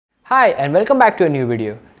Hi and welcome back to a new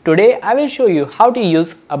video. Today I will show you how to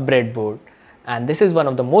use a breadboard, and this is one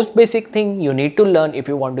of the most basic thing you need to learn if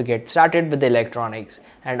you want to get started with electronics,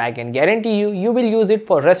 and I can guarantee you will use it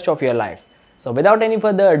for rest of your life. So without any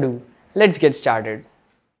further ado, let's get started.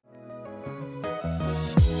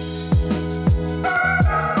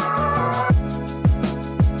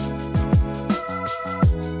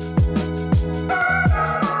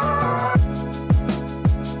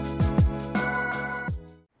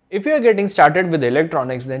 If you are getting started with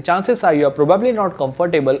electronics, then chances are you are probably not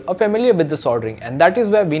comfortable or familiar with the soldering, and that is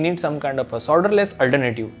where we need some kind of a solderless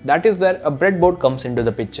alternative. That is where a breadboard comes into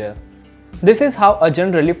the picture. This is how a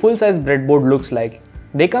generally full-size breadboard looks like.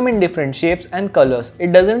 They come in different shapes and colors.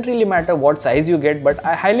 It doesn't really matter what size you get, but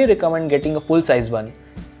I highly recommend getting a full-size one.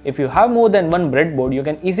 If you have more than one breadboard, you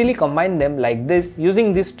can easily combine them like this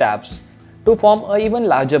using these tabs to form an even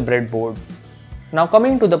larger breadboard. Now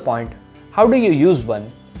coming to the point, how do you use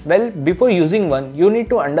one? Well, before using one, you need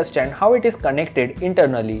to understand how it is connected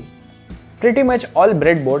internally. Pretty much all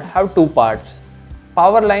breadboard have two parts,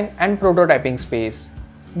 power line and prototyping space.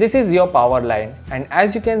 This is your power line, and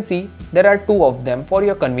as you can see, there are two of them for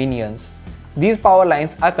your convenience. These power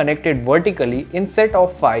lines are connected vertically in set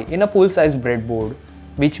of 5 in a full-size breadboard,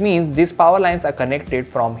 which means these power lines are connected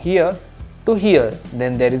from here to here.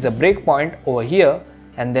 Then there is a breakpoint over here,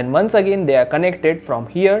 and then once again they are connected from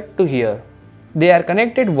here to here. They are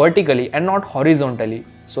connected vertically and not horizontally.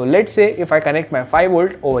 So let's say if I connect my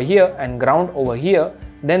 5V over here and ground over here,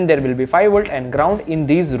 then there will be 5V and ground in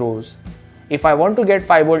these rows. If I want to get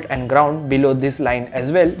 5V and ground below this line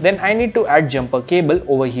as well, then I need to add jumper cable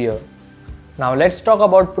over here. Now let's talk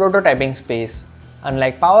about prototyping space.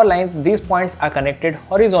 Unlike power lines, these points are connected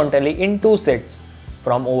horizontally in two sets.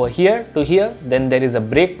 From over here to here, then there is a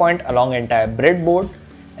breakpoint along entire breadboard,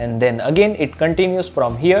 and then again it continues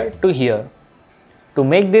from here to here. To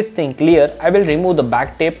make this thing clear, I will remove the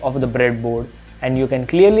back tape of the breadboard, and you can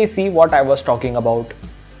clearly see what I was talking about.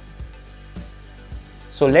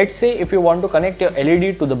 So let's say if you want to connect your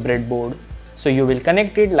LED to the breadboard, so you will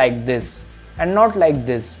connect it like this and not like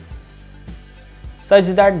this, such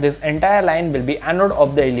that this entire line will be anode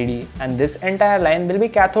of the LED and this entire line will be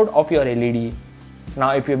cathode of your LED.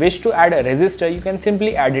 Now if you wish to add a resistor, you can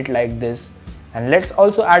simply add it like this. And let's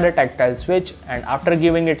also add a tactile switch, and after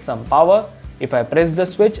giving it some power, if I press the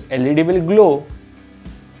switch, LED will glow.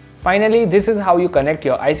 Finally, this is how you connect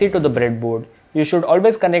your IC to the breadboard. You should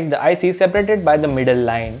always connect the IC separated by the middle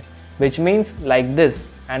line, which means like this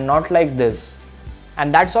and not like this.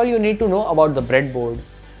 And that's all you need to know about the breadboard.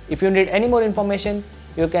 If you need any more information,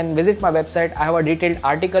 you can visit my website. I have a detailed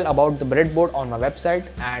article about the breadboard on my website,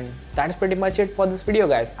 and that's pretty much it for this video,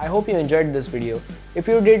 guys. I hope you enjoyed this video. If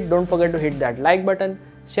you did, don't forget to hit that like button.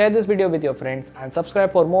 Share this video with your friends and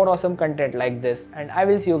subscribe for more awesome content like this, and I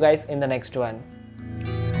will see you guys in the next one.